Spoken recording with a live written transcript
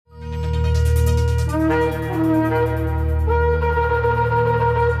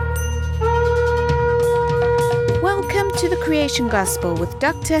Transformation Gospel with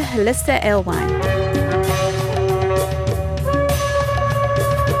Dr. Hollisa Alewine.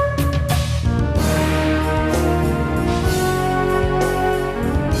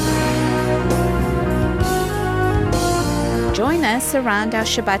 Join us around our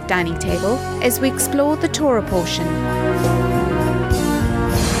Shabbat dining table as we explore the Torah portion.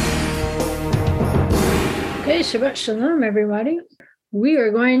 Okay, Shabbat Shalom, everybody. We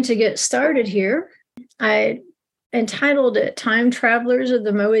are going to get started here. I entitled it Time Travelers of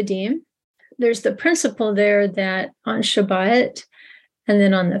the Moedim. There's the principle there that on Shabbat and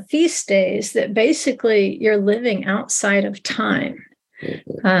then on the feast days that basically you're living outside of time.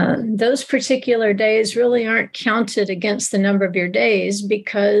 Those particular days really aren't counted against the number of your days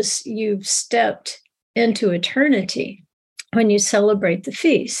because you've stepped into eternity when you celebrate the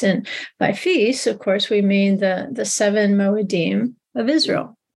feast. And by feast, of course, we mean the 7 Moedim of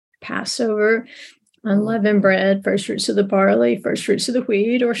Israel. Passover, unleavened bread, first fruits of the barley, first fruits of the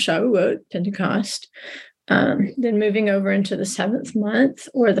wheat, or Shavuot, Pentecost. Then moving over into the 7th month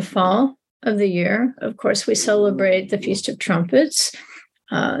or the fall of the year. Of course, we celebrate the Feast of Trumpets,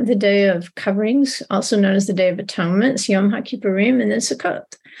 the Day of Coverings, also known as the Day of Atonement, Yom HaKippurim, and then Succoth.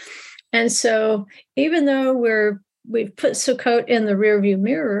 And so even though we've put Sukkot in the rearview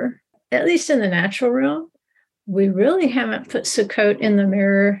mirror, at least in the natural realm, we really haven't put Sukkot in the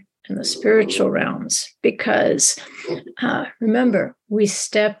mirror in the spiritual realms because, remember, we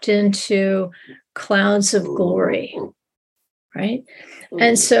stepped into clouds of glory, right?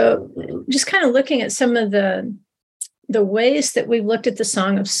 And so just kind of looking at some of the ways that we've looked at the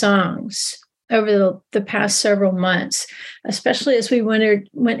Song of Songs over the past several months, especially as we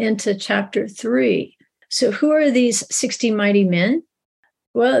went into chapter 3. So who are these 60 mighty men?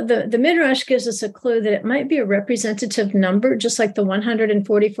 Well, the Midrash gives us a clue that it might be a representative number, just like the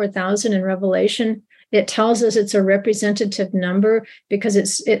 144,000 in Revelation. It tells us it's a representative number because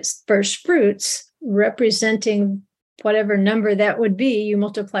it's first fruits representing whatever number that would be. You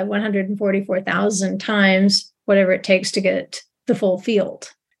multiply 144,000 times whatever it takes to get the full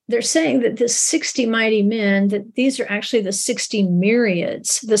field. They're saying that this 60 mighty men, that these are actually the 60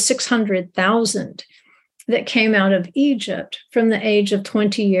 myriads, the 600,000 that came out of Egypt from the age of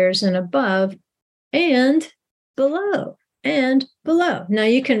 20 years and above and below. Now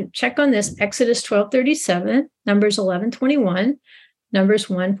you can check on this: Exodus 12:37, Numbers 11:21, Numbers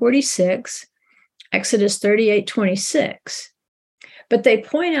 1:46, Exodus 38:26. But they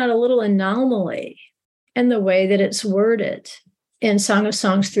point out a little anomaly in the way that it's worded in Song of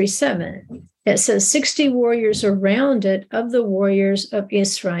Songs 3:7. It says 60 warriors around it of the warriors of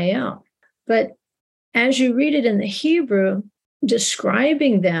Israel. But as you read it in the Hebrew,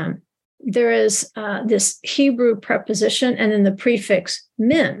 describing them, there is this Hebrew preposition and then the prefix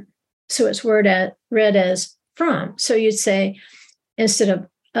min. So it's read as from. So you'd say, instead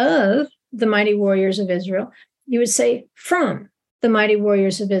of the mighty warriors of Israel, you would say from the mighty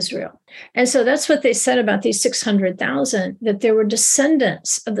warriors of Israel. And so that's what they said about these 600,000, that there were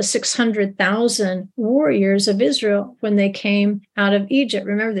descendants of the 600,000 warriors of Israel when they came out of Egypt.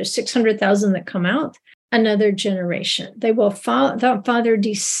 Remember, there's 600,000 that come out, another generation. They will father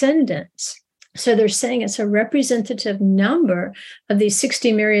descendants. So they're saying it's a representative number of these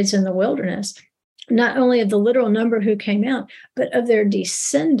 60 myriads in the wilderness, not only of the literal number who came out, but of their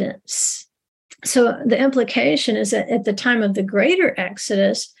descendants. So the implication is that at the time of the greater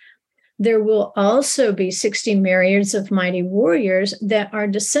Exodus, there will also be 60 myriads of mighty warriors that are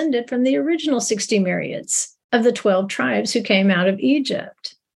descended from the original 60 myriads of the 12 tribes who came out of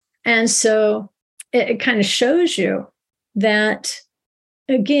Egypt. And so it kind of shows you that,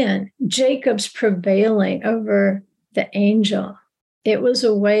 again, Jacob's prevailing over the angel, it was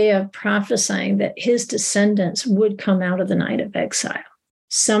a way of prophesying that his descendants would come out of the night of exile.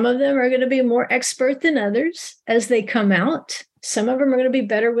 Some of them are going to be more expert than others as they come out. Some of them are going to be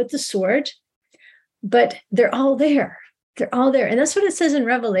better with the sword, but they're all there. They're all there. And that's what it says in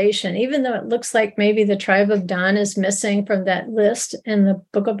Revelation, even though it looks like maybe the tribe of Dan is missing from that list in the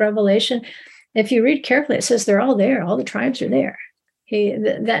book of Revelation. If you read carefully, it says they're all there. All the tribes are there.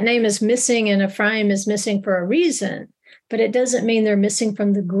 That name is missing and Ephraim is missing for a reason, but it doesn't mean they're missing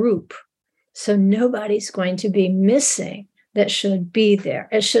from the group. So nobody's going to be missing that should be there.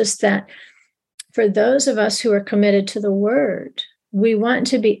 It's just that for those of us who are committed to the word, we want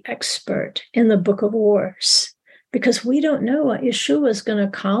to be expert in the book of wars because we don't know what Yeshua is going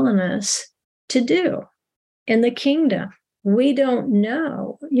to call on us to do in the kingdom. We don't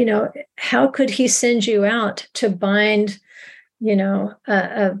know, how could he send you out to bind,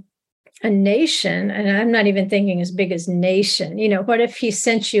 a nation? And I'm not even thinking as big as nation. What if he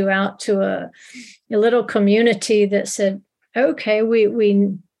sent you out to a little community that said, okay, we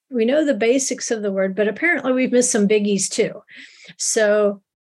know the basics of the word, but apparently we've missed some biggies too. So,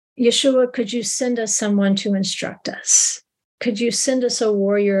 Yeshua, could you send us someone to instruct us? Could you send us a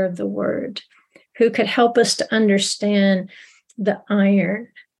warrior of the word who could help us to understand the iron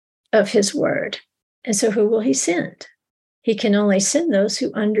of his word? And so who will he send? He can only send those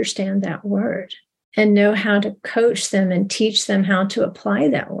who understand that word and know how to coach them and teach them how to apply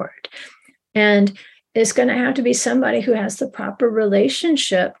that word. And it's going to have to be somebody who has the proper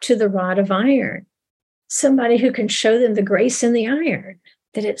relationship to the rod of iron, somebody who can show them the grace in the iron,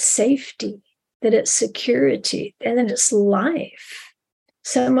 that it's safety, that it's security, and that it's life.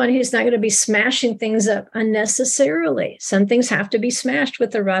 Someone who's not going to be smashing things up unnecessarily. Some things have to be smashed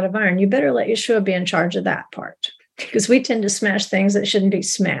with the rod of iron. You better let Yeshua be in charge of that part, because we tend to smash things that shouldn't be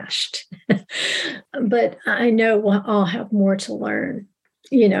smashed. But I know we'll all have more to learn.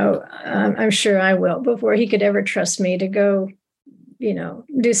 I'm sure I will, before he could ever trust me to go,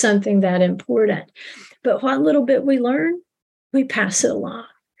 do something that important. But what little bit we learn, we pass it along.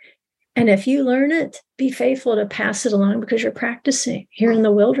 And if you learn it, be faithful to pass it along, because you're practicing here in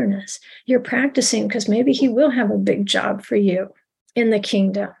the wilderness. You're practicing because maybe he will have a big job for you in the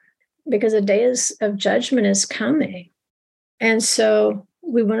kingdom, because a day of judgment is coming. And so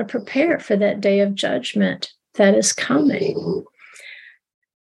we want to prepare for that day of judgment that is coming.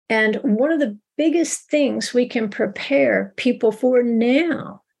 And one of the biggest things we can prepare people for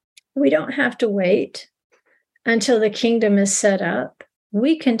now, we don't have to wait until the kingdom is set up.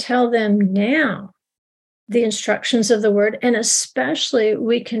 We can tell them now the instructions of the word, and especially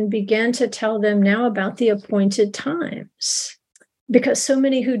we can begin to tell them now about the appointed times. Because so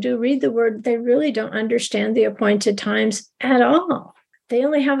many who do read the word, they really don't understand the appointed times at all. They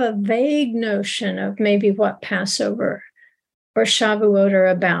only have a vague notion of maybe what Passover or Shavuot are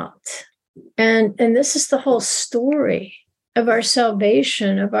about. And this is the whole story of our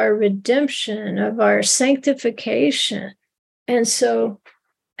salvation, of our redemption, of our sanctification. And so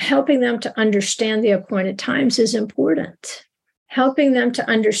helping them to understand the appointed times is important. Helping them to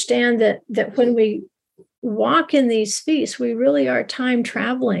understand that when we walk in these feasts, we really are time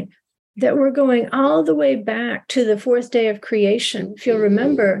traveling, that we're going all the way back to the fourth day of creation. If you'll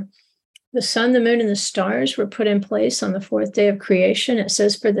remember, the sun, the moon, and the stars were put in place on the fourth day of creation. It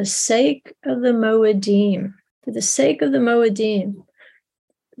says, for the sake of the Moedim, for the sake of the Moedim.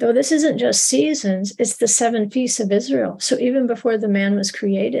 Though this isn't just seasons, it's the 7 feasts of Israel. So even before the man was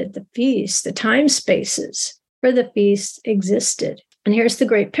created, the feasts, the time spaces for the feasts existed. And here's the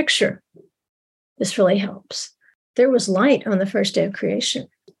great picture. This really helps. There was light on the first day of creation.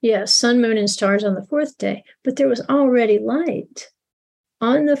 Yes, sun, moon, and stars on the fourth day, but there was already light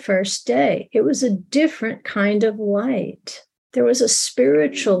on the first day. It was a different kind of light. There was a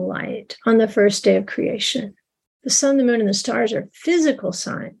spiritual light on the first day of creation. The sun, the moon, and the stars are physical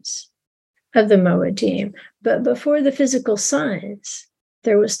signs of the Moedim. But before the physical signs,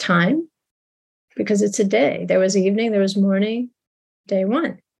 there was time, because it's a day. There was evening, there was morning, day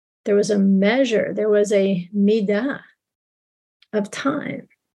one. There was a measure, there was a midah of time.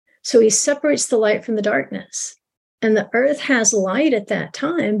 So he separates the light from the darkness. And the earth has light at that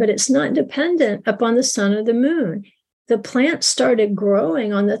time, but it's not dependent upon the sun or the moon. The plants started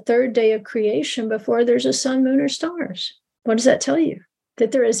growing on the third day of creation before there's a sun, moon, or stars. What does that tell you?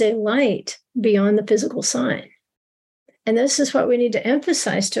 That there is a light beyond the physical sign. And this is what we need to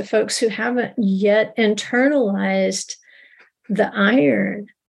emphasize to folks who haven't yet internalized the iron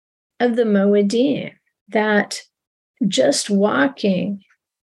of the Moedim, that just walking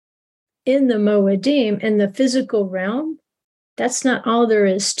in the Moedim, in the physical realm, that's not all there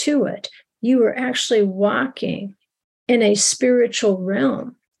is to it. You are actually walking in a spiritual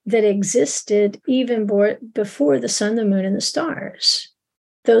realm that existed even before the sun, the moon, and the stars.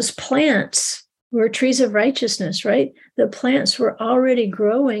 Those plants were trees of righteousness, right? The plants were already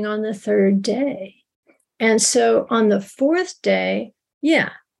growing on the third day. And so on the fourth day,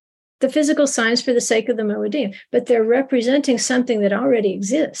 the physical signs for the sake of the Moedim, but they're representing something that already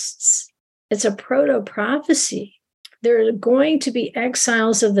exists. It's a proto-prophecy. There are going to be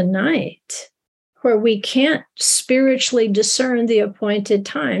exiles of the night where we can't spiritually discern the appointed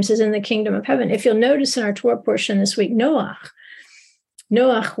times as in the kingdom of heaven. If you'll notice in our Torah portion this week, Noah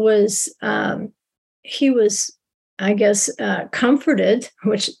was, comforted,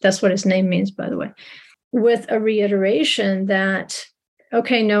 which that's what his name means, by the way, with a reiteration that,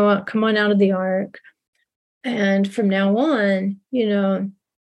 okay, Noah, come on out of the ark. And from now on,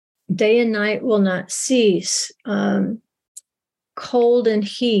 day and night will not cease. Cold and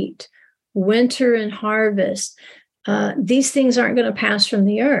heat, winter and harvest. These things aren't going to pass from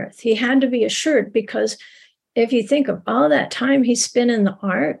the earth. He had to be assured, because if you think of all that time he spent in the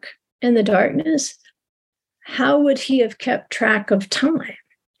ark, in the darkness, how would he have kept track of time?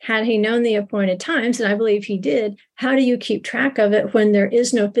 Had he known the appointed times, and I believe he did, how do you keep track of it when there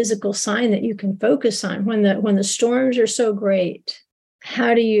is no physical sign that you can focus on? When the storms are so great,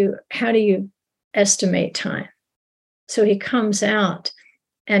 how do you estimate time? So he comes out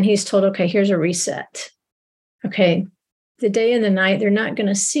and he's told, okay, here's a reset. Okay, the day and the night, they're not going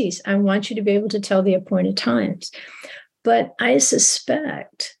to cease. I want you to be able to tell the appointed times. But I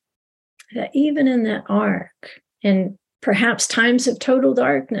suspect that even in that ark, and perhaps times of total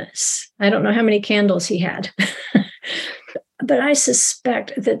darkness, I don't know how many candles he had, but I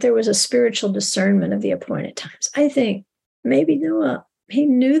suspect that there was a spiritual discernment of the appointed times. I think maybe Noah, he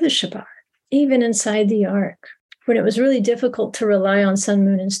knew the Shabbat, even inside the ark, when it was really difficult to rely on sun,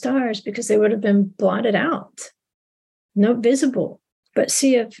 moon, and stars because they would have been blotted out, not visible. But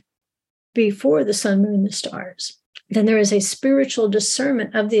see, if before the sun, moon, and the stars, then there is a spiritual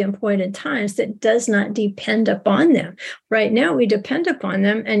discernment of the appointed times that does not depend upon them. Right now, we depend upon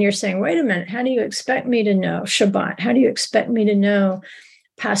them, and you're saying, wait a minute, how do you expect me to know Shabbat? How do you expect me to know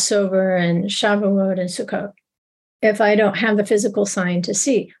Passover and Shavuot and Succoth if I don't have the physical sign to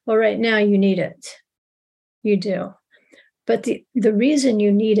see? Well, right now, you need it. You do. But the reason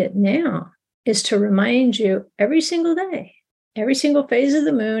you need it now is to remind you every single day, every single phase of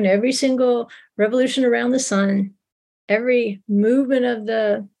the moon, every single revolution around the sun, every movement of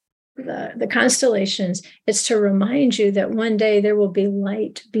the constellations, it's to remind you that one day there will be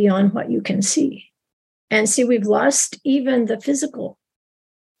light beyond what you can see. And see, we've lost even the physical.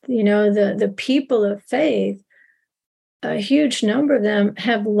 The people of faith, a huge number of them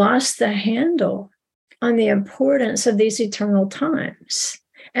have lost the handle on the importance of these eternal times.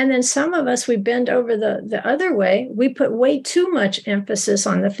 And then some of us, we bend over the other way. We put way too much emphasis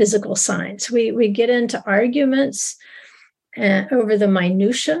on the physical signs. We get into arguments over the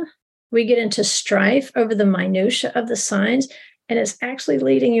minutia. We get into strife over the minutia of the signs, and it's actually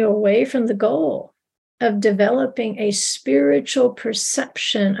leading you away from the goal of developing a spiritual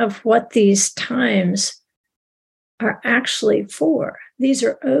perception of what these times are actually for. These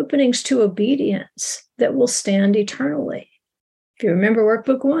are openings to obedience that will stand eternally. If you remember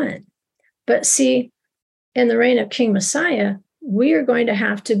Workbook 1. But see, in the reign of King Messiah, we are going to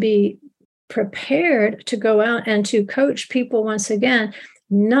have to be prepared to go out and to coach people once again,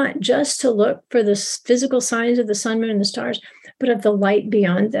 not just to look for the physical signs of the sun, moon, and the stars, but of the light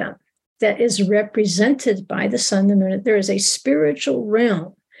beyond them that is represented by the sun, the moon. There is a spiritual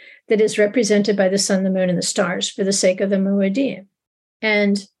realm that is represented by the sun, the moon, and the stars for the sake of the Moedim.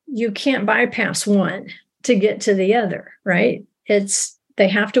 And you can't bypass one to get to the other, right? They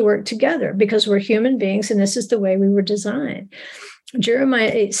have to work together because we're human beings and this is the way we were designed.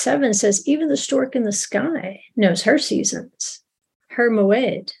 Jeremiah 8:7 says, even the stork in the sky knows her seasons, her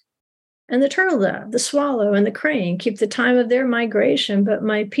moed. And the turtle dove, the swallow, and the crane keep the time of their migration, but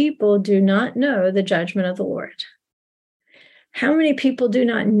my people do not know the judgment of the Lord. How many people do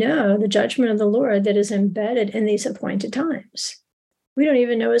not know the judgment of the Lord that is embedded in these appointed times? We don't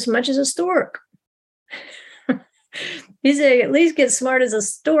even know as much as a stork. He said, at least get smart as a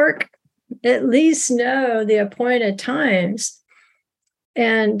stork, at least know the appointed times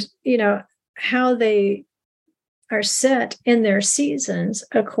and, how they are set in their seasons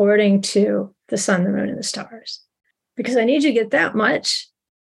according to the sun, the moon, and the stars. Because I need you to get that much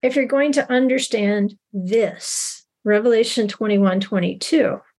if you're going to understand this. Revelation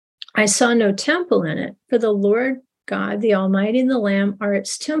 21:22. I saw no temple in it, for the Lord God, the Almighty, and the Lamb are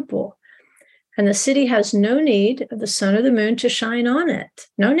its temple. And the city has no need of the sun or the moon to shine on it.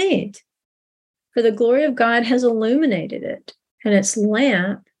 No need. For the glory of God has illuminated it, and its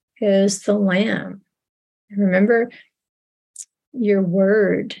lamp is the Lamb. Remember, your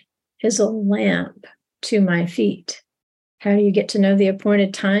word is a lamp to my feet. How do you get to know the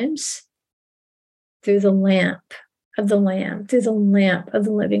appointed times? Through the lamp of the Lamb, through the lamp of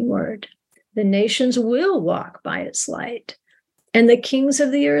the living word. The nations will walk by its light, and the kings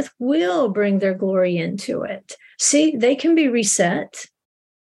of the earth will bring their glory into it. See, they can be reset.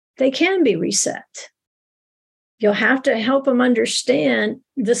 They can be reset. You'll have to help them understand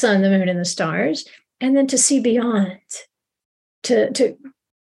the sun, the moon, and the stars, and then to see beyond, to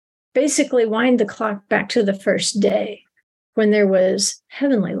basically wind the clock back to the first day when there was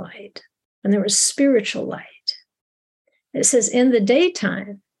heavenly light, when there was spiritual light. It says, in the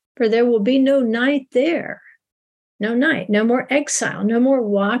daytime, for there will be no night there. No night, no more exile, no more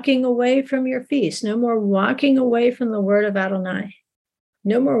walking away from your feast, no more walking away from the word of Adonai,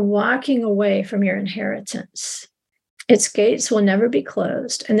 no more walking away from your inheritance. Its gates will never be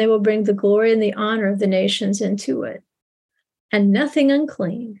closed, and they will bring the glory and the honor of the nations into it. And nothing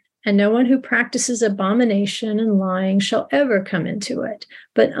unclean, and no one who practices abomination and lying shall ever come into it,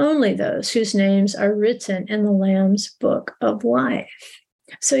 but only those whose names are written in the Lamb's book of life.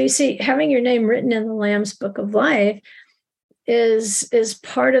 So you see, having your name written in the Lamb's book of life is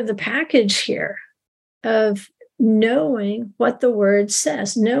part of the package here of knowing what the word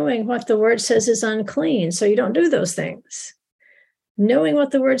says, knowing what the word says is unclean, so you don't do those things. Knowing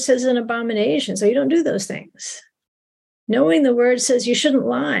what the word says is an abomination, so you don't do those things. Knowing the word says you shouldn't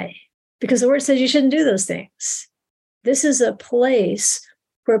lie, because the word says you shouldn't do those things. This is a place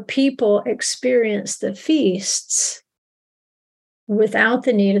where people experience the feasts without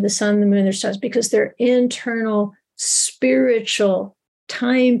the need of the sun, the moon, and the stars, because their internal spiritual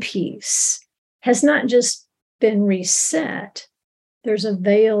timepiece has not just been reset. There's a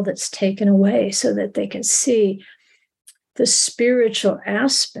veil that's taken away so that they can see the spiritual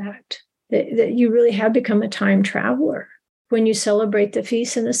aspect, that you really have become a time traveler. When you celebrate the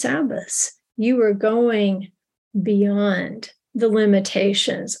feasts and the Sabbaths, you are going beyond the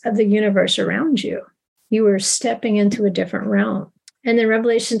limitations of the universe around you. You are stepping into a different realm. And then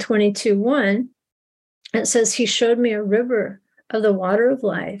Revelation 22:1, it says, he showed me a river of the water of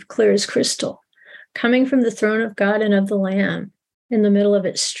life, clear as crystal, coming from the throne of God and of the Lamb in the middle of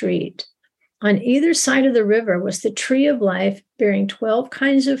its street. On either side of the river was the tree of life, bearing 12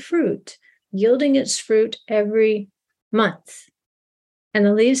 kinds of fruit, yielding its fruit every month. And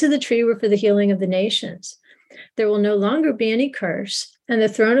the leaves of the tree were for the healing of the nations. There will no longer be any curse, and the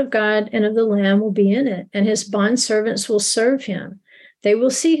throne of God and of the Lamb will be in it, and his bondservants will serve him. They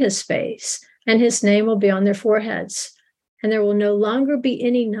will see his face, and his name will be on their foreheads. And there will no longer be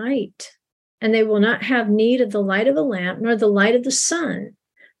any night, and they will not have need of the light of a lamp, nor the light of the sun,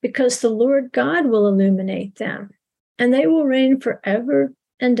 because the Lord God will illuminate them, and they will reign forever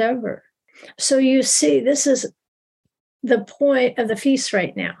and ever. So you see, this is the point of the feast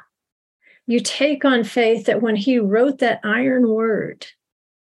right now. You take on faith that when he wrote that iron word,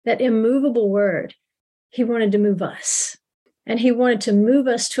 that immovable word, he wanted to move us. And he wanted to move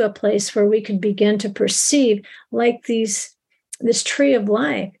us to a place where we could begin to perceive, like this tree of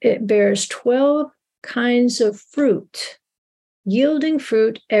life. It bears 12 kinds of fruit, yielding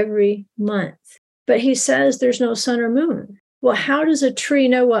fruit every month. But he says there's no sun or moon. Well, how does a tree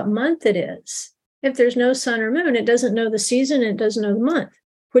know what month it is? If there's no sun or moon, it doesn't know the season, it doesn't know the month,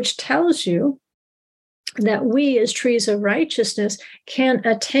 which tells you that we as trees of righteousness can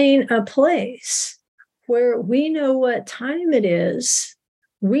attain a place where we know what time it is.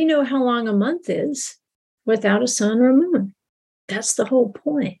 We know how long a month is without a sun or a moon. That's the whole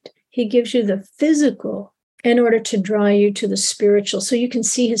point. He gives you the physical in order to draw you to the spiritual so you can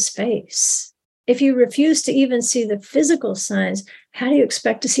see his face. If you refuse to even see the physical signs, how do you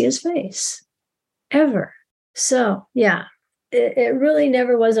expect to see his face? Ever. So, yeah, it really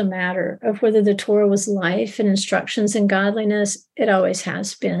never was a matter of whether the Torah was life and instructions and godliness. It always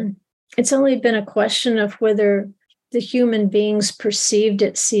has been. It's only been a question of whether the human beings perceived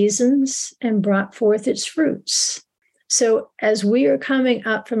its seasons and brought forth its fruits. So as we are coming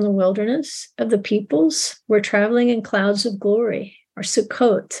up from the wilderness of the peoples, we're traveling in clouds of glory, or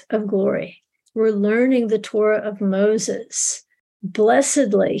Succoth of glory. We're learning the Torah of Moses.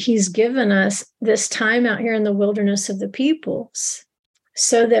 Blessedly, he's given us this time out here in the wilderness of the peoples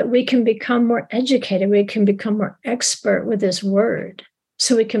so that we can become more educated, we can become more expert with his word,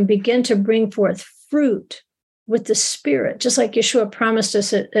 so we can begin to bring forth fruit with the Spirit, just like Yeshua promised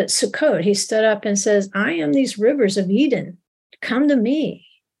us at Sukkot. He stood up and says, I am these rivers of Eden. Come to me.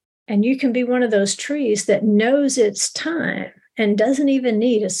 And you can be one of those trees that knows its time and doesn't even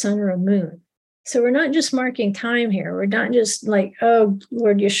need a sun or a moon. So we're not just marking time here. We're not just like, oh,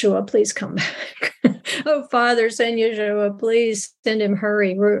 Lord Yeshua, please come back. Oh, Father, send Yeshua, please send him,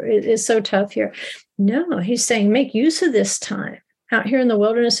 hurry. It's so tough here. No, he's saying, make use of this time out here in the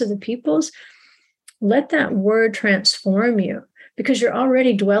wilderness of the peoples. Let that word transform you because you're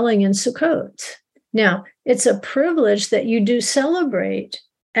already dwelling in Sukkot. Now, it's a privilege that you do celebrate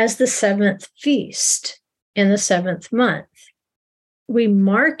as the seventh feast in the seventh month. We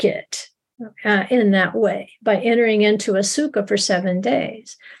mark it in that way by entering into a sukkah for 7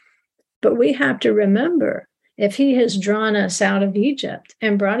 days. But we have to remember, if he has drawn us out of Egypt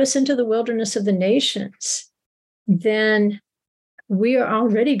and brought us into the wilderness of the nations, then we are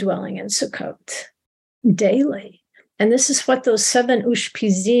already dwelling in Sukkot daily. And this is what those 7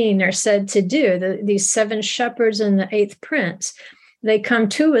 ushpizin are said to do. These 7 shepherds and the 8th prince, they come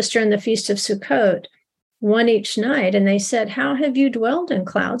to us during the Feast of Sukkot, one each night, and they said, how have you dwelled in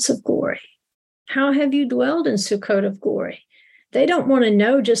clouds of glory? How have you dwelled in Sukkot of glory? They don't want to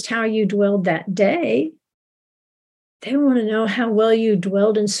know just how you dwelled that day. They want to know how well you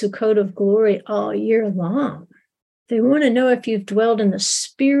dwelled in Sukkot of glory all year long. They want to know if you've dwelled in the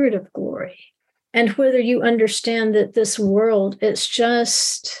spirit of glory and whether you understand that this world, it's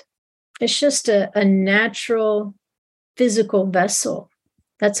just a natural physical vessel.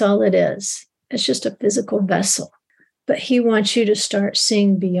 That's all it is. It's just a physical vessel. But he wants you to start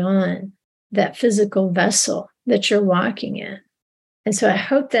seeing beyond that physical vessel that you're walking in. And so I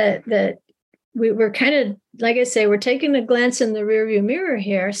hope that we're kind of, like I say, we're taking a glance in the rearview mirror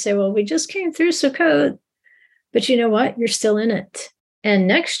here. Say, well, we just came through Sukkot, but you know what? You're still in it. And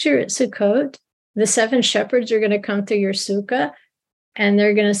next year at Sukkot, the 7 shepherds are going to come through your sukkah, and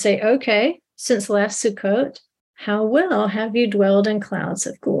they're going to say, okay, since last Sukkot, how well have you dwelled in clouds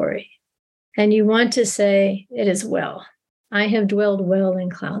of glory? And you want to say, it is well. I have dwelled well in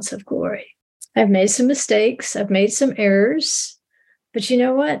clouds of glory. I've made some mistakes. I've made some errors. But you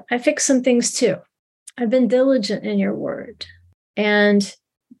know what? I fixed some things too. I've been diligent in your word. And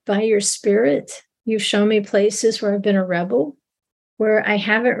by your spirit, you've shown me places where I've been a rebel, where I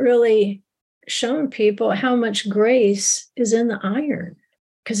haven't really shown people how much grace is in the iron.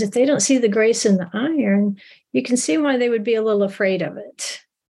 Because if they don't see the grace in the iron, you can see why they would be a little afraid of it.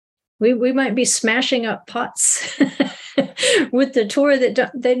 We might be smashing up pots with the Torah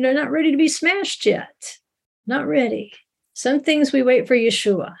that they're not ready to be smashed yet. Not ready. Some things we wait for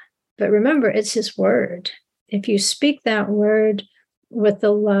Yeshua. But remember, it's his word. If you speak that word with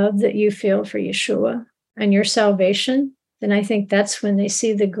the love that you feel for Yeshua and your salvation, then I think that's when they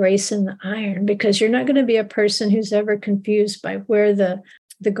see the grace in the iron, because you're not going to be a person who's ever confused by where the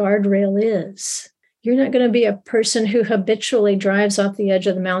guardrail is. You're not going to be a person who habitually drives off the edge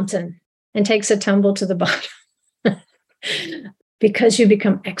of the mountain and takes a tumble to the bottom because you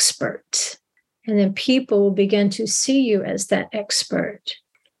become expert. And then people will begin to see you as that expert.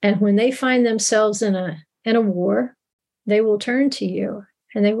 And when they find themselves in a war, they will turn to you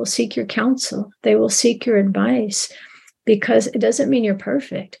and they will seek your counsel. They will seek your advice, because it doesn't mean you're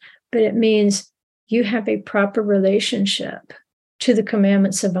perfect, but it means you have a proper relationship to the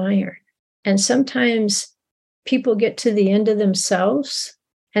commandments of iron. And sometimes people get to the end of themselves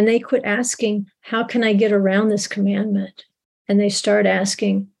and they quit asking, how can I get around this commandment? And they start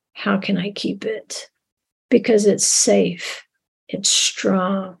asking, how can I keep it? Because it's safe, it's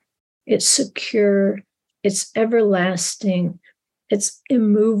strong, it's secure, it's everlasting, it's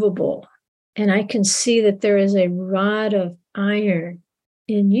immovable. And I can see that there is a rod of iron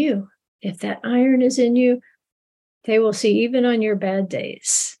in you. If that iron is in you, they will see even on your bad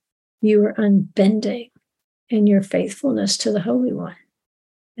days, you are unbending in your faithfulness to the Holy One.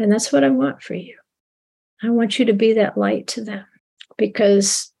 And that's what I want for you. I want you to be that light to them,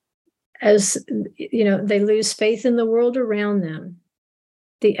 because as you know, they lose faith in the world around them,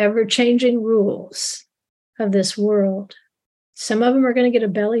 the ever-changing rules of this world. Some of them are going to get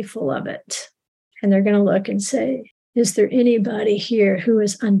a belly full of it, and they're going to look and say, is there anybody here who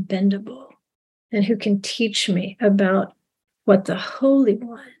is unbendable and who can teach me about what the Holy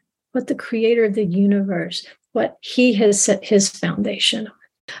One, what the creator of the universe, what he has set his foundation on?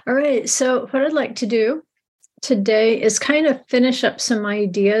 All right, so what I'd like to do today is kind of finish up some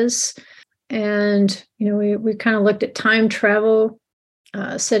ideas. And, you know, we kind of looked at time travel,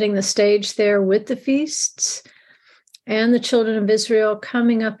 setting the stage there with the feasts and the children of Israel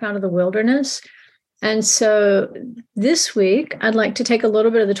coming up out of the wilderness. And so this week, I'd like to take a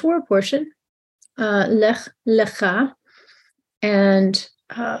little bit of the Torah portion, Lech Lecha, and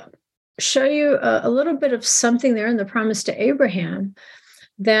show you a little bit of something there in the promise to Abraham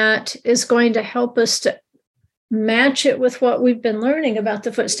that is going to help us to match it with what we've been learning about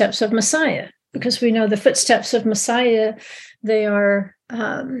the footsteps of Messiah, because we know the footsteps of Messiah, they are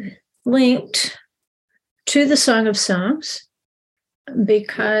linked to the Song of Songs,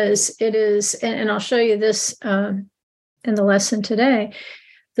 because it is, and I'll show you this in the lesson today,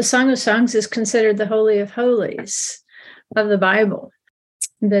 the Song of Songs is considered the Holy of Holies of the Bible,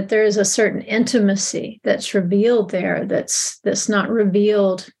 that there is a certain intimacy that's revealed there that's not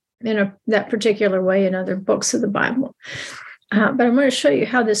revealed in that particular way in other books of the Bible. But I'm going to show you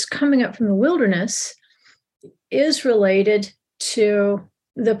how this coming up from the wilderness is related to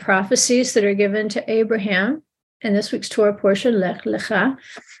the prophecies that are given to Abraham in this week's Torah portion, Lech Lecha,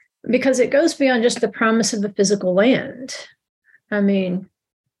 because it goes beyond just the promise of a physical land. I mean,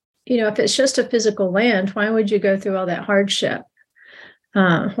 you know, if it's just a physical land, why would you go through all that hardship?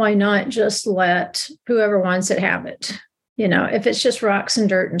 Why not just let whoever wants it have it? You know, if it's just rocks and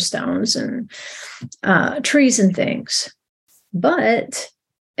dirt and stones and trees and things. But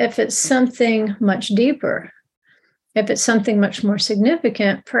if it's something much deeper, if it's something much more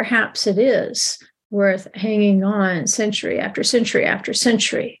significant, perhaps it is worth hanging on century after century after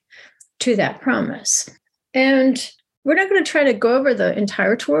century to that promise. And we're not going to try to go over the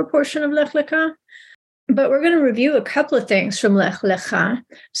entire Torah portion of Lech Lecha, but we're going to review a couple of things from Lech Lecha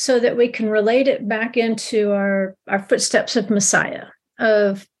so that we can relate it back into our footsteps of Messiah,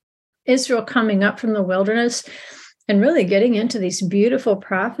 of Israel coming up from the wilderness and really getting into these beautiful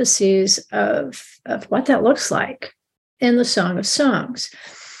prophecies of what that looks like in the Song of Songs.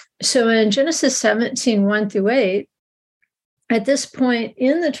 So in Genesis 17, 1-8, at this point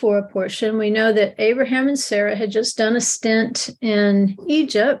in the Torah portion, we know that Abraham and Sarah had just done a stint in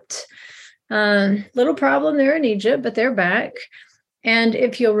Egypt. Little problem there in Egypt, but they're back. And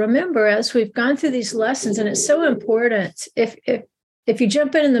if you'll remember, as we've gone through these lessons, and it's so important, if you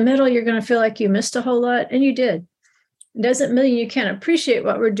jump in the middle, you're going to feel like you missed a whole lot, and you did. It doesn't mean you can't appreciate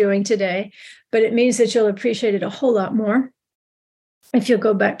what we're doing today, but it means that you'll appreciate it a whole lot more if you'll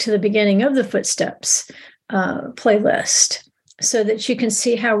go back to the beginning of the Footsteps playlist, so that you can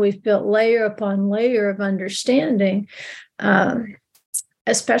see how we've built layer upon layer of understanding,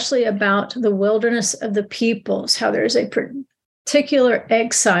 especially about the wilderness of the peoples, how there's a particular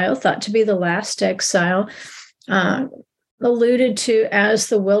exile, thought to be the last exile, alluded to as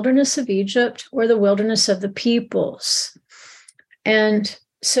the wilderness of Egypt or the wilderness of the peoples. And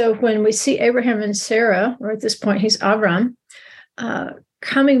so when we see Abraham and Sarah, or at this point he's Avram,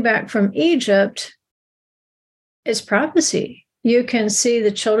 coming back from Egypt, it's prophecy. You can see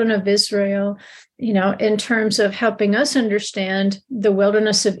the children of Israel, in terms of helping us understand the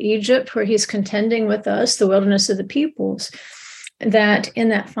wilderness of Egypt, where he's contending with us, the wilderness of the peoples, that in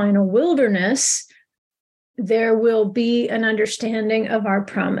that final wilderness, there will be an understanding of our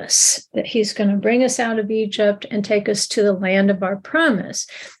promise, that he's going to bring us out of Egypt and take us to the land of our promise,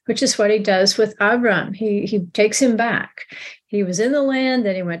 which is what he does with Abram. He takes him back. He was in the land,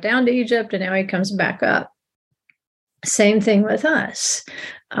 then he went down to Egypt, and now he comes back up. Same thing with us.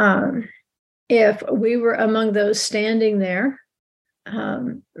 If we were among those standing there,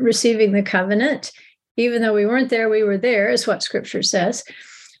 receiving the covenant, even though we weren't there, we were there, is what Scripture says,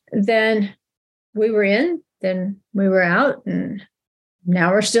 then we were in, then we were out, and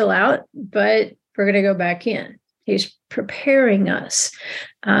now we're still out, but we're going to go back in. He's preparing us.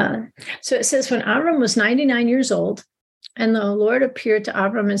 So it says, when Abram was 99 years old, and the Lord appeared to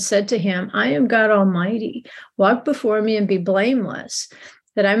Abram and said to him, I am God Almighty. Walk before me and be blameless,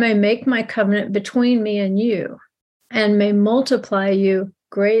 that I may make my covenant between me and you, and may multiply you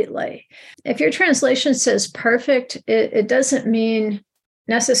greatly. If your translation says perfect, it doesn't mean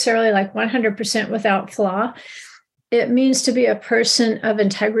necessarily like 100% without flaw. It means to be a person of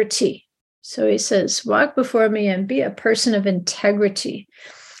integrity. So he says, walk before me and be a person of integrity,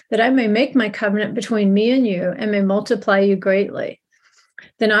 that I may make my covenant between me and you, and may multiply you greatly.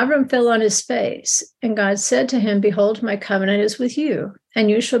 Then Abram fell on his face, and God said to him, behold, my covenant is with you,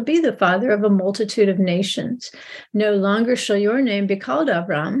 and you shall be the father of a multitude of nations. No longer shall your name be called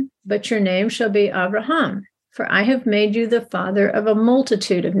Abram, but your name shall be Abraham, for I have made you the father of a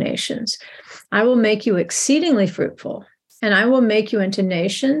multitude of nations. I will make you exceedingly fruitful, and I will make you into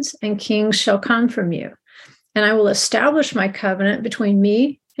nations, and kings shall come from you. And I will establish my covenant between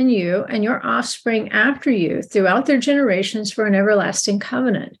me and you and your offspring after you throughout their generations for an everlasting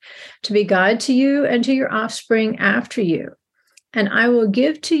covenant, to be God to you and to your offspring after you. And I will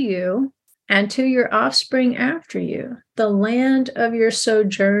give to you and to your offspring after you the land of your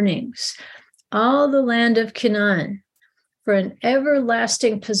sojournings, all the land of Canaan, for an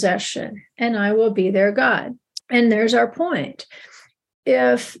everlasting possession, and I will be their God. And there's our point.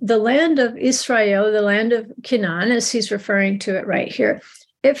 If the land of Israel, the land of Canaan, as he's referring to it right here,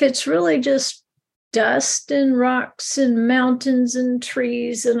 if it's really just dust and rocks and mountains and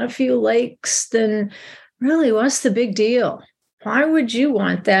trees and a few lakes, then really, what's the big deal? Why would you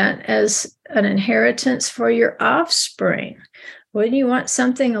want that as an inheritance for your offspring? Wouldn't you want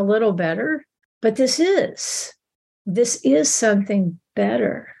something a little better? But this is something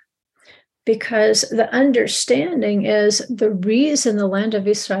better, because the understanding is the reason the land of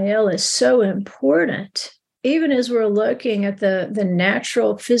Israel is so important. Even as we're looking at the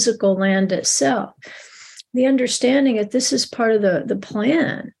natural physical land itself, the understanding that this is part of the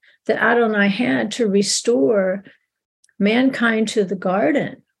plan that Adonai had to restore mankind to the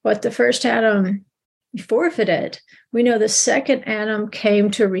garden. What the first Adam forfeited, we know the second Adam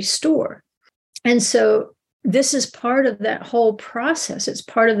came to restore. And so this is part of that whole process. It's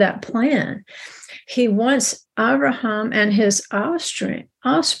part of that plan. He wants Abraham and his offspring,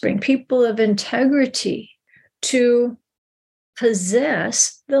 people of integrity, to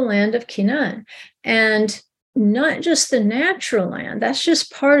possess the land of Canaan. And not just the natural land, that's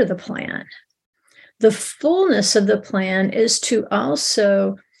just part of the plan. The fullness of the plan is to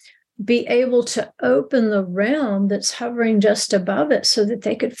also be able to open the realm that's hovering just above it so that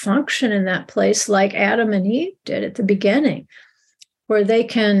they could function in that place like Adam and Eve did at the beginning, where they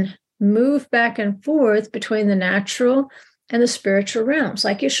can move back and forth between the natural and the spiritual realms,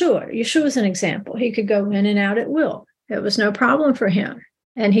 like Yeshua. Yeshua is an example. He could go in and out at will. It was no problem for him.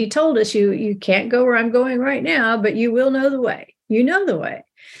 And he told us, you can't go where I'm going right now, but you will know the way. You know the way.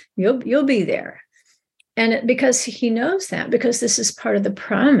 You'll be there. And because he knows that, because this is part of the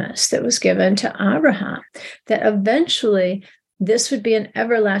promise that was given to Abraham, that eventually this would be an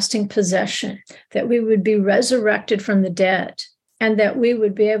everlasting possession, that we would be resurrected from the dead, and that we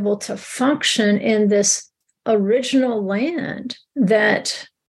would be able to function in this original land that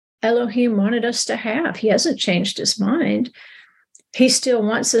Elohim wanted us to have. He hasn't changed his mind. He still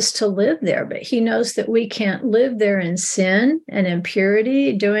wants us to live there, but he knows that we can't live there in sin and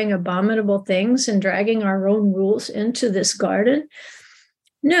impurity, doing abominable things and dragging our own rules into this garden.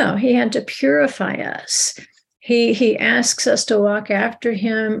 No, he had to purify us. He asks us to walk after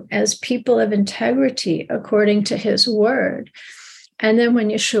him as people of integrity according to his word. And then when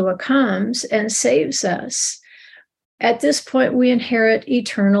Yeshua comes and saves us, at this point, we inherit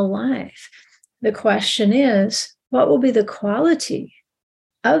eternal life. The question is, what will be the quality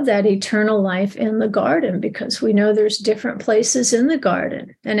of that eternal life in the garden? Because we know there's different places in the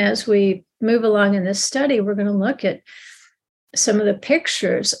garden. And as we move along in this study, we're going to look at some of the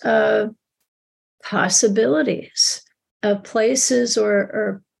pictures of possibilities of places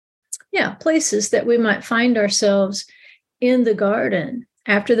places that we might find ourselves in the garden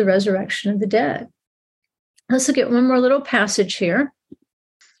after the resurrection of the dead. Let's look at one more little passage here.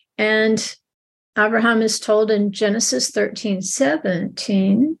 And Abraham is told in Genesis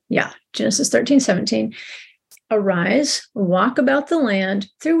 13:17, arise, walk about the land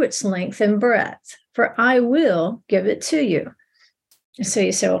through its length and breadth, for I will give it to you. So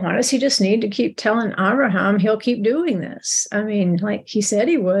you say, well, why does he just need to keep telling Abraham he'll keep doing this? I mean, like he said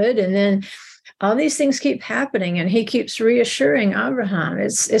he would, and then all these things keep happening, and he keeps reassuring Abraham,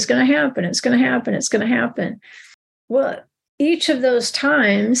 it's going to happen, it's going to happen, it's going to happen. Well, each of those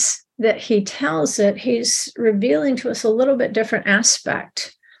times that he tells it, he's revealing to us a little bit different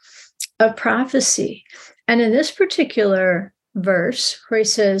aspect of prophecy. And in this particular verse where he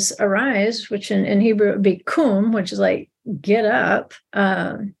says, arise, which in Hebrew would be kum, which is like get up,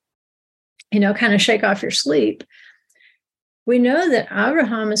 kind of shake off your sleep. We know that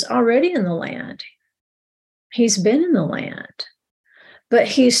Abraham is already in the land. He's been in the land, but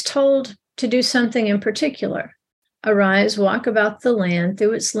he's told to do something in particular. Arise, walk about the land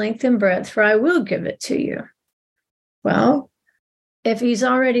through its length and breadth, for I will give it to you. Well, if he's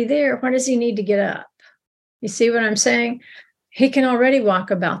already there, why does he need to get up? You see what I'm saying? He can already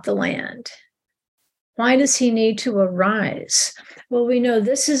walk about the land. Why does he need to arise? Well, we know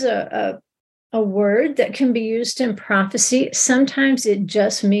this is a word that can be used in prophecy. Sometimes it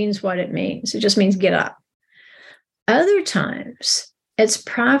just means what it means. It just means get up. Other times, it's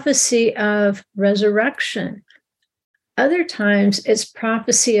prophecy of resurrection. Other times, it's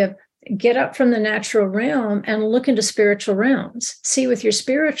prophecy of get up from the natural realm and look into spiritual realms. See with your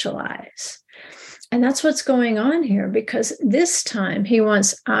spiritual eyes. And that's what's going on here, because this time he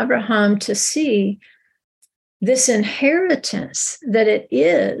wants Abraham to see this inheritance, that it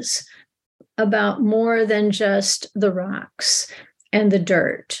is about more than just the rocks and the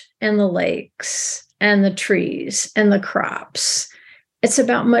dirt and the lakes and the trees and the crops. It's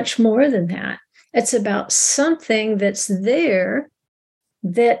about much more than that. It's about something that's there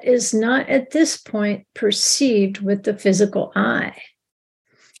that is not at this point perceived with the physical eye.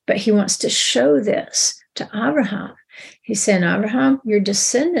 But he wants to show this to Abraham. He's saying, Abraham, your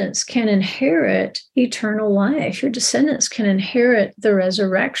descendants can inherit eternal life. Your descendants can inherit the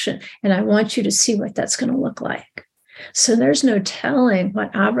resurrection. And I want you to see what that's going to look like. So there's no telling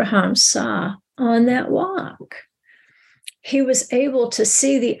what Abraham saw on that walk. He was able to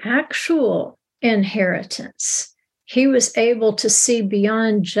see the actual inheritance. He was able to see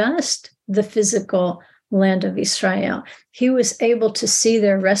beyond just the physical land of Israel. He was able to see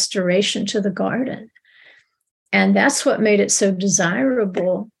their restoration to the garden. And that's what made it so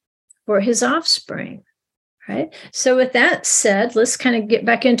desirable for his offspring, right? So with that said, let's kind of get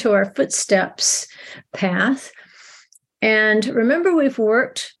back into our footsteps path. And remember, we've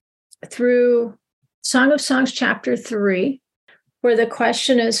worked through Song of Songs chapter 3, where the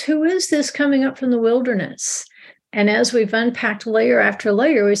question is, who is this coming up from the wilderness? And as we've unpacked layer after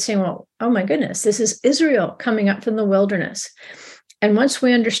layer, we're saying, well, oh my goodness, this is Israel coming up from the wilderness. And once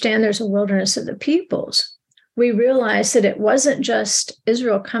we understand there's a wilderness of the peoples, we realize that it wasn't just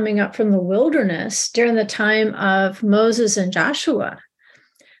Israel coming up from the wilderness during the time of Moses and Joshua.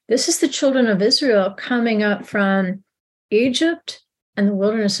 This is the children of Israel coming up from Egypt and the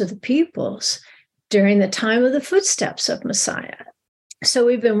wilderness of the peoples during the time of the footsteps of Messiah. So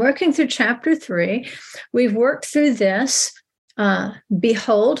we've been working through chapter 3. We've worked through this.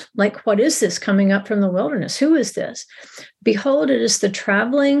 Behold, like, what is this coming up from the wilderness? Who is this? Behold, it is the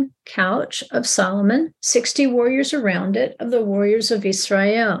traveling couch of Solomon, 60 warriors around it, of the warriors of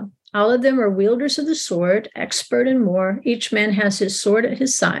Israel. All of them are wielders of the sword, expert in war. Each man has his sword at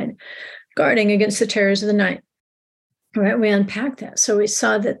his side, guarding against the terrors of the night. All right, we unpacked that. So we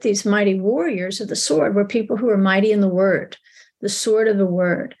saw that these mighty warriors of the sword were people who were mighty in the word, the sword of the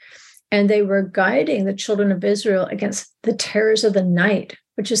word. And they were guiding the children of Israel against the terrors of the night,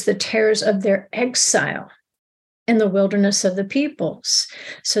 which is the terrors of their exile in the wilderness of the peoples.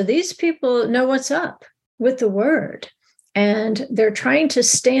 So these people know what's up with the word. And they're trying to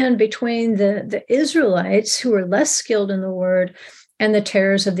stand between the Israelites, who are less skilled in the word, and the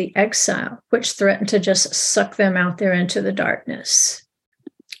terrors of the exile, which threaten to just suck them out there into the darkness.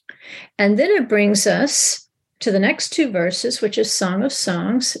 And then it brings us to the next two verses, which is Song of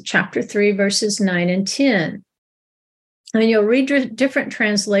Songs, chapter 3, verses 9 and 10. And you'll read different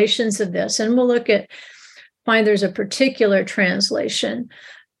translations of this, and we'll look at why there's a particular translation,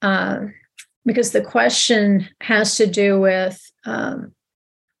 because the question has to do with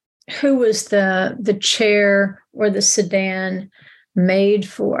who was the chair or the sedan made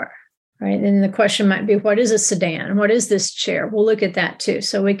for, right? And the question might be, what is a sedan? What is this chair? We'll look at that too,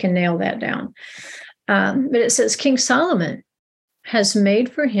 so we can nail that down. But it says, King Solomon has made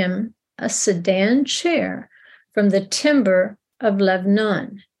for him a sedan chair from the timber of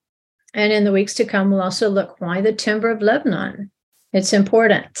Lebanon. And in the weeks to come, we'll also look why the timber of Lebanon. It's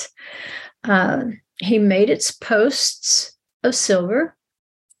important. He made its posts of silver,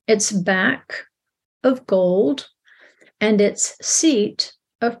 its back of gold, and its seat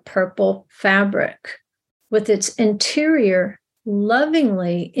of purple fabric, with its interior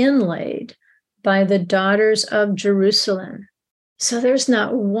lovingly inlaid by the daughters of Jerusalem. So there's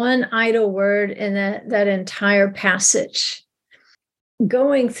not one idle word in that entire passage.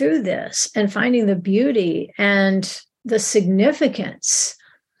 Going through this and finding the beauty and the significance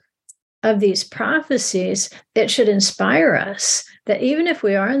of these prophecies, it should inspire us that even if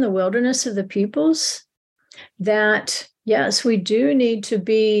we are in the wilderness of the peoples, that yes, we do need to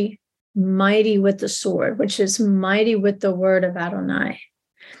be mighty with the sword, which is mighty with the word of Adonai.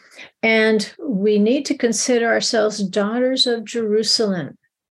 And we need to consider ourselves daughters of Jerusalem,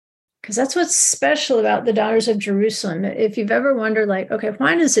 because that's what's special about the daughters of Jerusalem. If you've ever wondered, like, okay,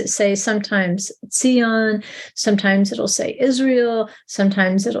 why does it say sometimes Zion, sometimes it'll say Israel,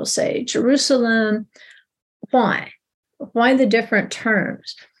 sometimes it'll say Jerusalem? Why? Why the different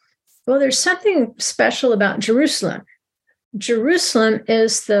terms? Well, there's something special about Jerusalem. Jerusalem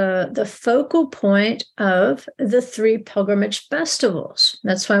is the focal point of the 3 pilgrimage festivals.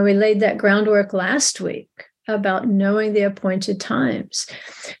 That's why we laid that groundwork last week about knowing the appointed times.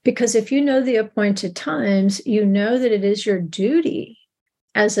 Because if you know the appointed times, you know that it is your duty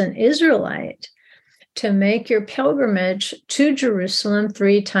as an Israelite to make your pilgrimage to Jerusalem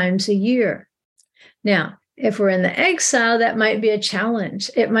 3 times a year. Now, if we're in the exile, that might be a challenge.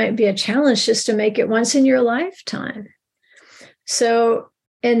 It might be a challenge just to make it once in your lifetime. So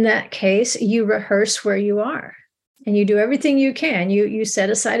in that case, you rehearse where you are and you do everything you can. You set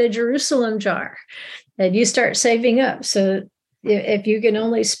aside a Jerusalem jar and you start saving up. So if you can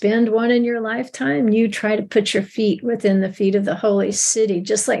only spend one in your lifetime, you try to put your feet within the feet of the holy city,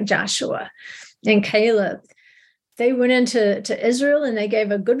 just like Joshua and Caleb. They went into Israel and they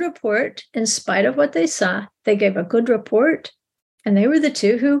gave a good report in spite of what they saw. They gave a good report, and they were the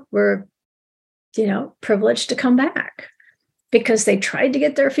 2 who were, privileged to come back, because they tried to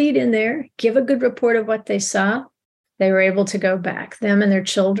get their feet in there, give a good report of what they saw. They were able to go back, them and their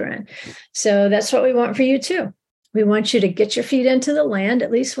children. So that's what we want for you too. We want you to get your feet into the land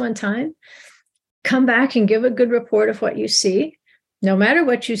at least one time, come back and give a good report of what you see, no matter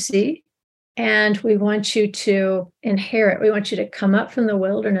what you see. And we want you to inherit. We want you to come up from the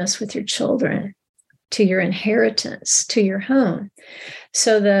wilderness with your children to your inheritance, to your home.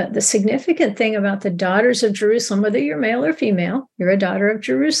 So the significant thing about the daughters of Jerusalem, whether you're male or female, you're a daughter of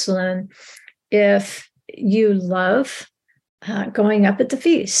Jerusalem. If you love going up at the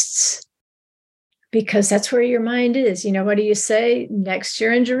feasts, because that's where your mind is. What do you say next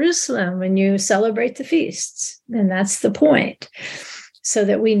year in Jerusalem when you celebrate the feasts? And that's the point, so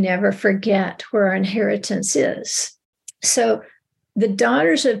that we never forget where our inheritance is. So the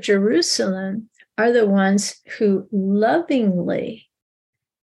daughters of Jerusalem are the ones who lovingly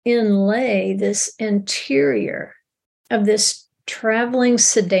inlay this interior of this traveling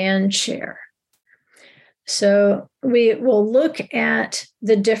sedan chair. So we will look at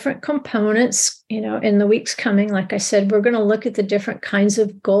the different components, in the weeks coming. Like I said, we're going to look at the different kinds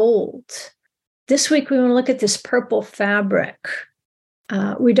of gold. This week, we want to look at this purple fabric.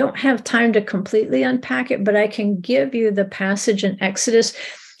 We don't have time to completely unpack it, but I can give you the passage in Exodus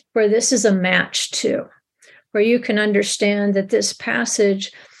where this is a match to, where you can understand that this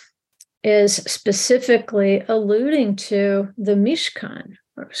passage is specifically alluding to the Mishkan,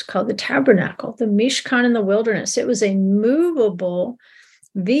 or it's called the tabernacle, the Mishkan in the wilderness. It was a movable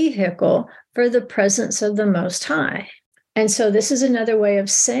vehicle for the presence of the Most High. And so this is another way of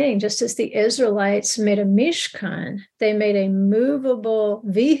saying, just as the Israelites made a Mishkan, they made a movable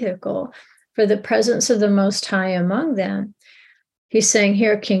vehicle for the presence of the Most High among them. He's saying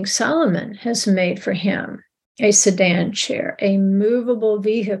here, King Solomon has made for him a sedan chair, a movable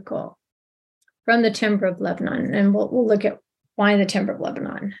vehicle from the timber of Lebanon. And we'll look at why the timber of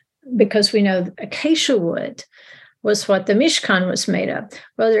Lebanon, because we know acacia wood was what the Mishkan was made of.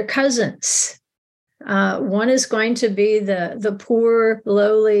 Well, they're cousins. One is going to be the poor,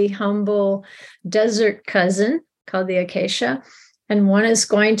 lowly, humble desert cousin called the acacia, and one is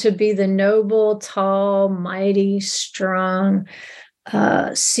going to be the noble, tall, mighty, strong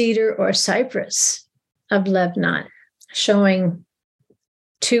cedar or cypress of Lebanon, showing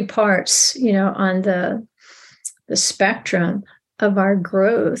two parts, on the spectrum of our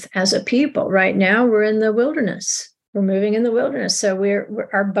growth as a people. Right now, we're in the wilderness. We're moving in the wilderness. So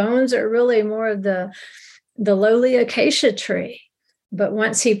our bones are really more of the lowly acacia tree. But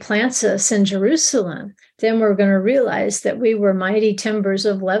once he plants us in Jerusalem, then we're going to realize that we were mighty timbers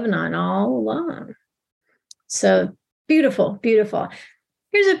of Lebanon all along. So beautiful, beautiful.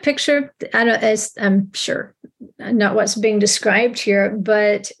 Here's a picture. I'm sure not what's being described here,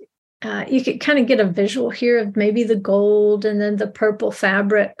 but you could kind of get a visual here of maybe the gold and then the purple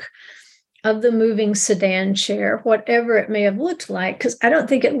fabric of the moving sedan chair, whatever it may have looked like, because I don't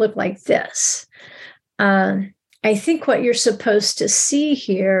think it looked like this. I think what you're supposed to see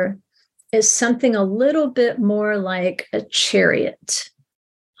here is something a little bit more like a chariot,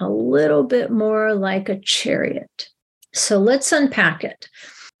 a little bit more like a chariot. So let's unpack it.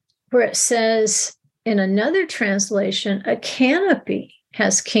 Where it says in another translation, a canopy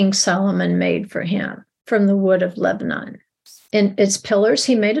has King Solomon made for him from the wood of Lebanon. And its pillars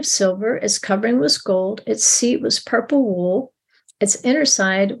he made of silver, its covering was gold, its seat was purple wool, its inner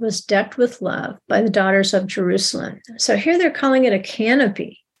side was decked with love by the daughters of Jerusalem. So here they're calling it a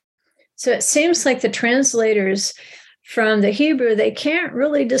canopy. So it seems like the translators from the Hebrew, they can't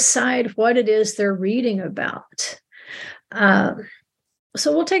really decide what it is they're reading about.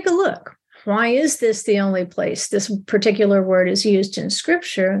 So we'll take a look. Why is this the only place this particular word is used in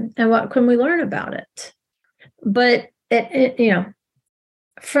Scripture, and what can we learn about it? But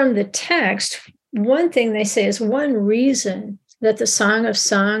from the text, one thing they say is one reason that the Song of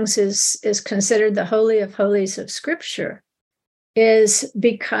Songs is considered the Holy of Holies of Scripture is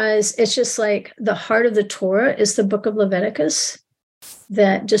because it's just like the heart of the Torah is the book of Leviticus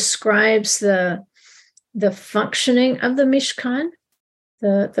that describes the functioning of the Mishkan,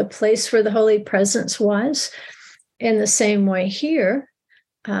 the place where the holy presence was. In the same way here,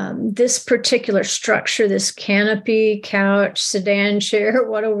 this particular structure, this canopy, couch, sedan chair,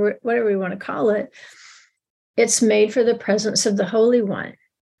 whatever we want to call it, it's made for the presence of the Holy One.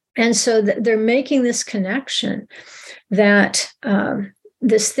 And so they're making this connection that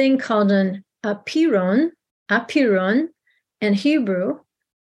this thing called an apiron in Hebrew,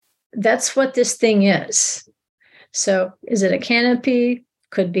 that's what this thing is. So is it a canopy?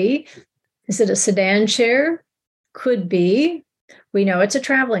 Could be. Is it a sedan chair? Could be. We know it's a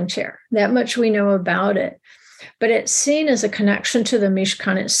traveling chair. That much we know about it. But it's seen as a connection to the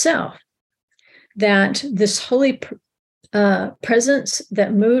Mishkan itself, that this holy presence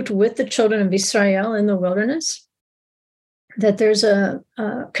that moved with the children of Israel in the wilderness, that there's a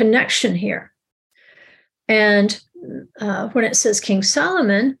connection here. And when it says King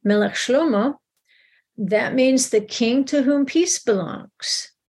Solomon, Melech Shlomo, that means the king to whom peace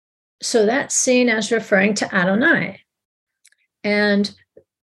belongs. So that's seen as referring to Adonai. And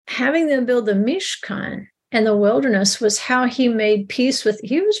having them build the Mishkan in the wilderness was how he made peace with,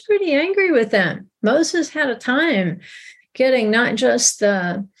 he was pretty angry with them. Moses had a time getting not just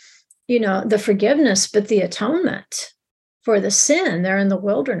the the forgiveness, but the atonement for the sin. They're in the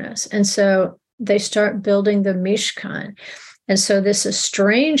wilderness. And so they start building the Mishkan. And so this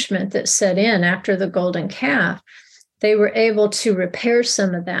estrangement that set in after the golden calf, they were able to repair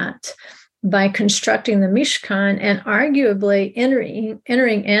some of that by constructing the Mishkan and arguably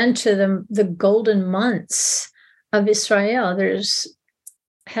entering into the golden months of Israel.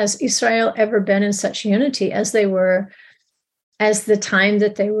 Has Israel ever been in such unity as they were as the time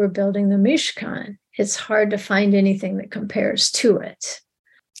that they were building the Mishkan? It's hard to find anything that compares to it.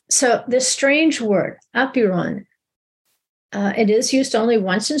 So this strange word, apiron, it is used only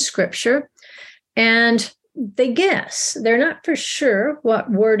once in Scripture, and they guess. They're not for sure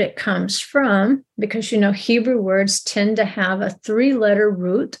what word it comes from, because, Hebrew words tend to have a 3-letter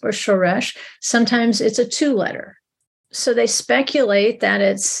root or shoresh. Sometimes it's a 2-letter. So they speculate that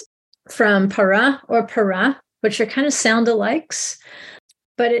it's from para or para, which are kind of sound-alikes.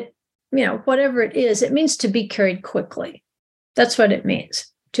 But it, whatever it is, it means to be carried quickly. That's what it means,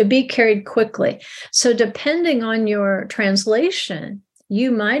 to be carried quickly. So depending on your translation,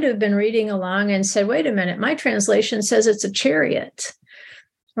 you might have been reading along and said, wait a minute, my translation says it's a chariot,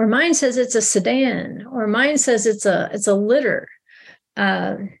 or mine says it's a sedan, or mine says it's a litter,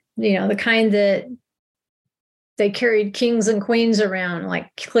 the kind that they carried kings and queens around, like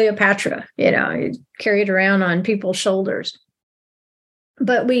Cleopatra, carried around on people's shoulders.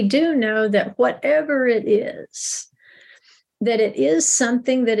 But we do know that whatever it is, that it is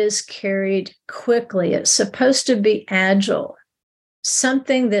something that is carried quickly. It's supposed to be agile,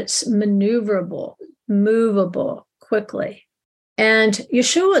 something that's maneuverable, movable quickly. And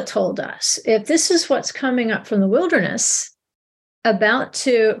Yeshua told us, if this is what's coming up from the wilderness, about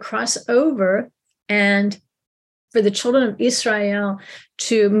to cross over, and for the children of Israel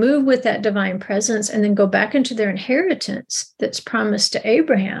to move with that divine presence and then go back into their inheritance that's promised to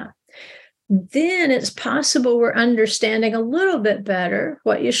Abraham, then it's possible we're understanding a little bit better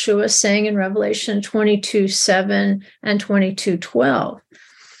what Yeshua is saying in Revelation 22:7 and 22:12.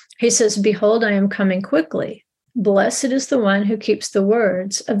 He says, behold, I am coming quickly. Blessed is the one who keeps the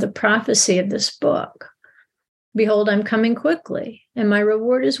words of the prophecy of this book. Behold, I'm coming quickly, and my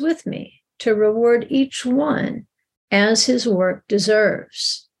reward is with me, to reward each one as his work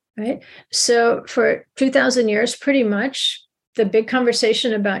deserves. Right? So for 2,000 years, pretty much, the big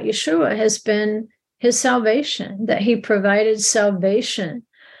conversation about Yeshua has been his salvation, that he provided salvation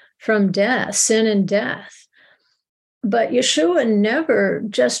from death, sin and death. But Yeshua never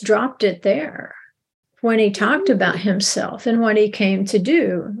just dropped it there when he talked about himself and what he came to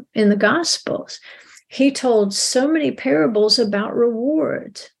do in the Gospels. He told so many parables about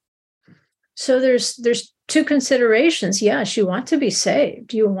reward. So there's 2 considerations. Yes, you want to be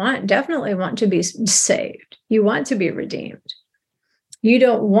saved. You definitely want to be saved. You want to be redeemed. You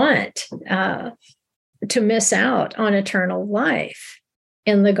don't want to miss out on eternal life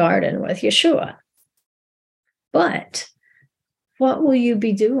in the garden with Yeshua. But what will you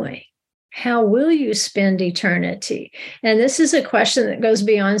be doing? How will you spend eternity? And this is a question that goes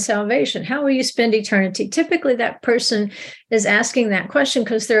beyond salvation. How will you spend eternity? Typically, that person is asking that question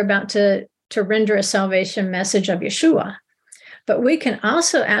because they're about to render a salvation message of Yeshua. But we can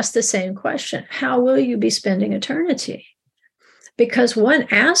also ask the same question. How will you be spending eternity? Because one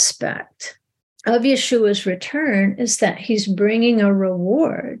aspect of Yeshua's return is that he's bringing a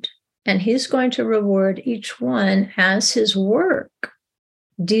reward, and he's going to reward each one as his work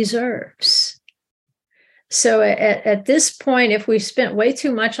deserves. So at this point, if we spent way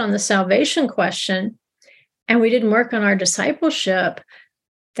too much on the salvation question and we didn't work on our discipleship,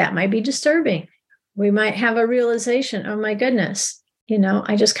 that might be disturbing. We might have a realization, oh my goodness,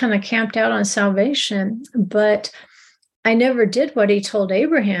 I just kind of camped out on salvation, but I never did what he told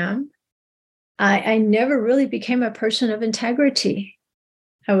Abraham. I never really became a person of integrity.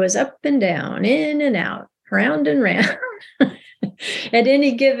 I was up and down, in and out, round and round. At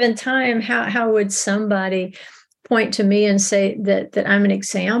any given time, how would somebody point to me and say that I'm an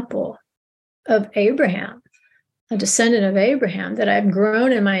example of Abraham, a descendant of Abraham, that I've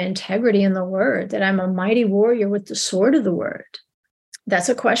grown in my integrity in the word, that I'm a mighty warrior with the sword of the word? That's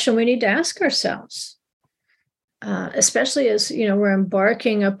a question we need to ask ourselves, especially as we're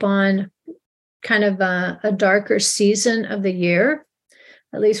embarking upon kind of a darker season of the year,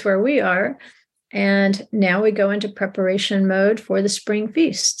 at least where we are. And now we go into preparation mode for the spring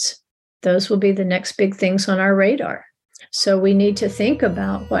feasts. Those will be the next big things on our radar. So we need to think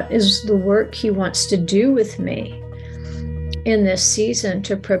about what is the work he wants to do with me in this season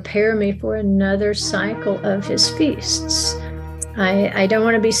to prepare me for another cycle of his feasts. I don't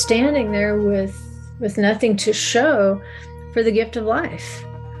want to be standing there with nothing to show for the gift of life.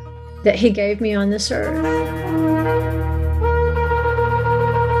 that he gave me on this earth.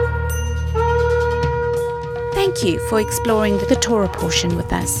 Thank you for exploring the Torah portion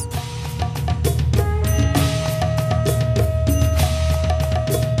with us.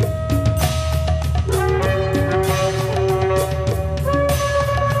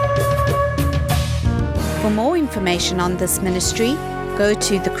 For more information on this ministry, go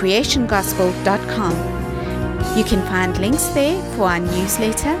to thecreationgospel.com. You can find links there for our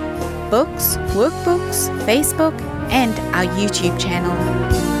newsletter, books, workbooks, Facebook, and our YouTube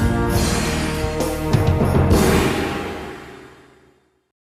channel.